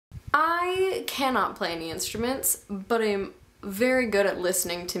I cannot play any instruments, but I'm very good at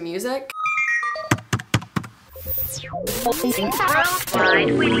listening to music.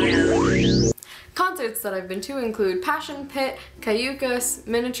 WorldWideWitteos. Concerts that I've been to include Passion Pit, Cayucas,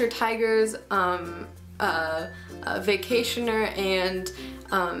 Miniature Tigers, Vacationer, and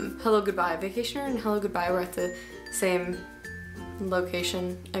Hello Goodbye. Vacationer and Hello Goodbye were at the same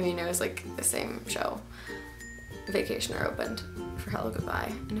location. I mean, it was like the same show. Vacationer opened for Hello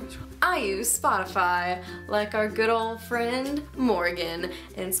Goodbye, and it was really... I use Spotify like our good old friend Morgan,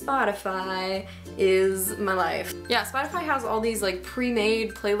 and Spotify is my life. Yeah, Spotify has all these like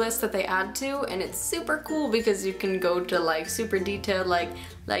pre-made playlists that they add to, and it's super cool because you can go to like super detailed like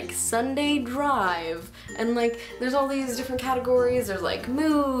Sunday drive, and like there's all these different categories. There's like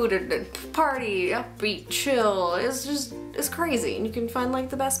mood, or party, upbeat, chill. It's crazy, and you can find like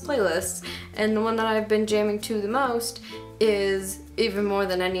the best playlists. And the one that I've been jamming to the most is, even more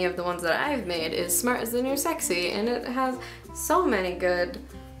than any of the ones that I've made, is Smart is the New Sexy, and it has so many good.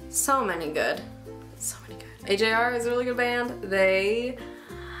 AJR is a really good band. They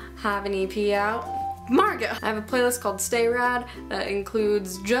have an EP out. Margot! I have a playlist called Stay Rad that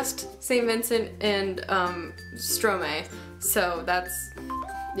includes just St. Vincent and Stromae. So that's,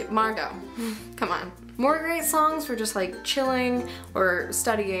 yeah, Margot. Come on. More great songs for just like chilling or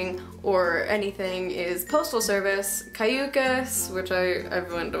studying or anything is Postal Service, Cayucas, which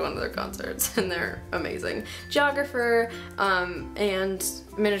I've went to one of their concerts and they're amazing, Geographer, and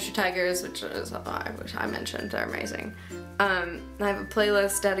Miniature Tigers, which I mentioned, they're amazing. I have a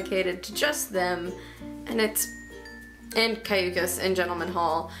playlist dedicated to just them, and Cayucas and Gentleman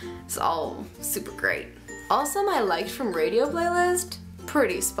Hall. It's all super great. Also, my liked from radio playlist,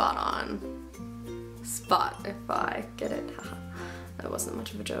 pretty spot on. Spot, if I get it. That wasn't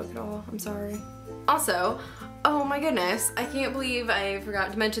much of a joke at all, I'm sorry. Also, oh my goodness, I can't believe I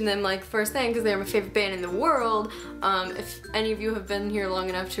forgot to mention them like first thing because they're my favorite band in the world. If any of you have been here long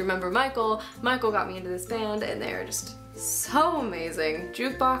enough to remember Michael got me into this band and they're just so amazing.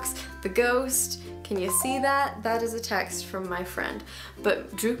 Jukebox the Ghost. Can you see that? That is a text from my friend.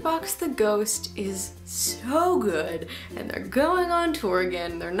 But Jukebox the Ghost is so good, and they're going on tour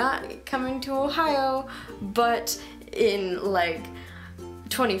again. They're not coming to Ohio, but in like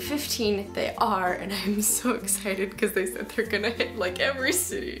 2015 they are, and I'm so excited because they said they're gonna hit like every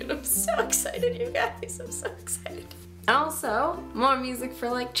city, and I'm so excited, you guys. I'm so excited. And also, more music for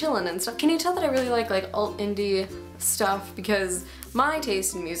like chilling and stuff. Can you tell that I really like alt indie stuff? Because my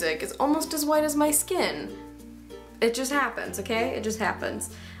taste in music is almost as white as my skin. It just happens, okay? It just happens.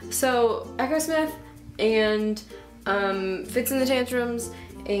 So, Echo Smith and Fits in the Tantrums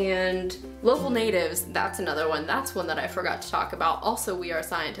and Local Natives, that's another one. That's one that I forgot to talk about. Also, We Are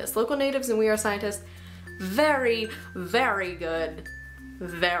Scientists. Local Natives and We Are Scientists, very, very good.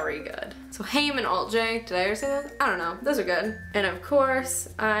 Very good. So Haim and Alt J, did I ever say that? I don't know, those are good. And of course,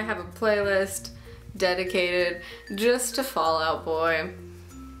 I have a playlist dedicated just to Fall Out Boy.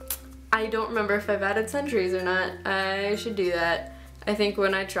 I don't remember if I've added Centuries or not. I should do that. I think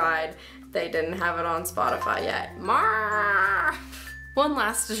when I tried, they didn't have it on Spotify yet. Marr! One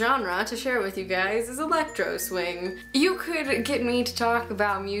last genre to share with you guys is electro swing. You could get me to talk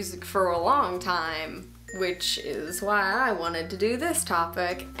about music for a long time, which is why I wanted to do this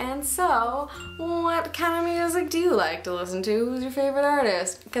topic. And so, what kind of music do you like to listen to? Who's your favorite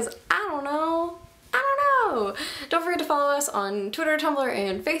artist? Because I don't know. Don't forget to follow us on Twitter, Tumblr,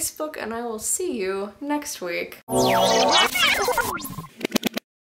 and Facebook, and I will see you next week.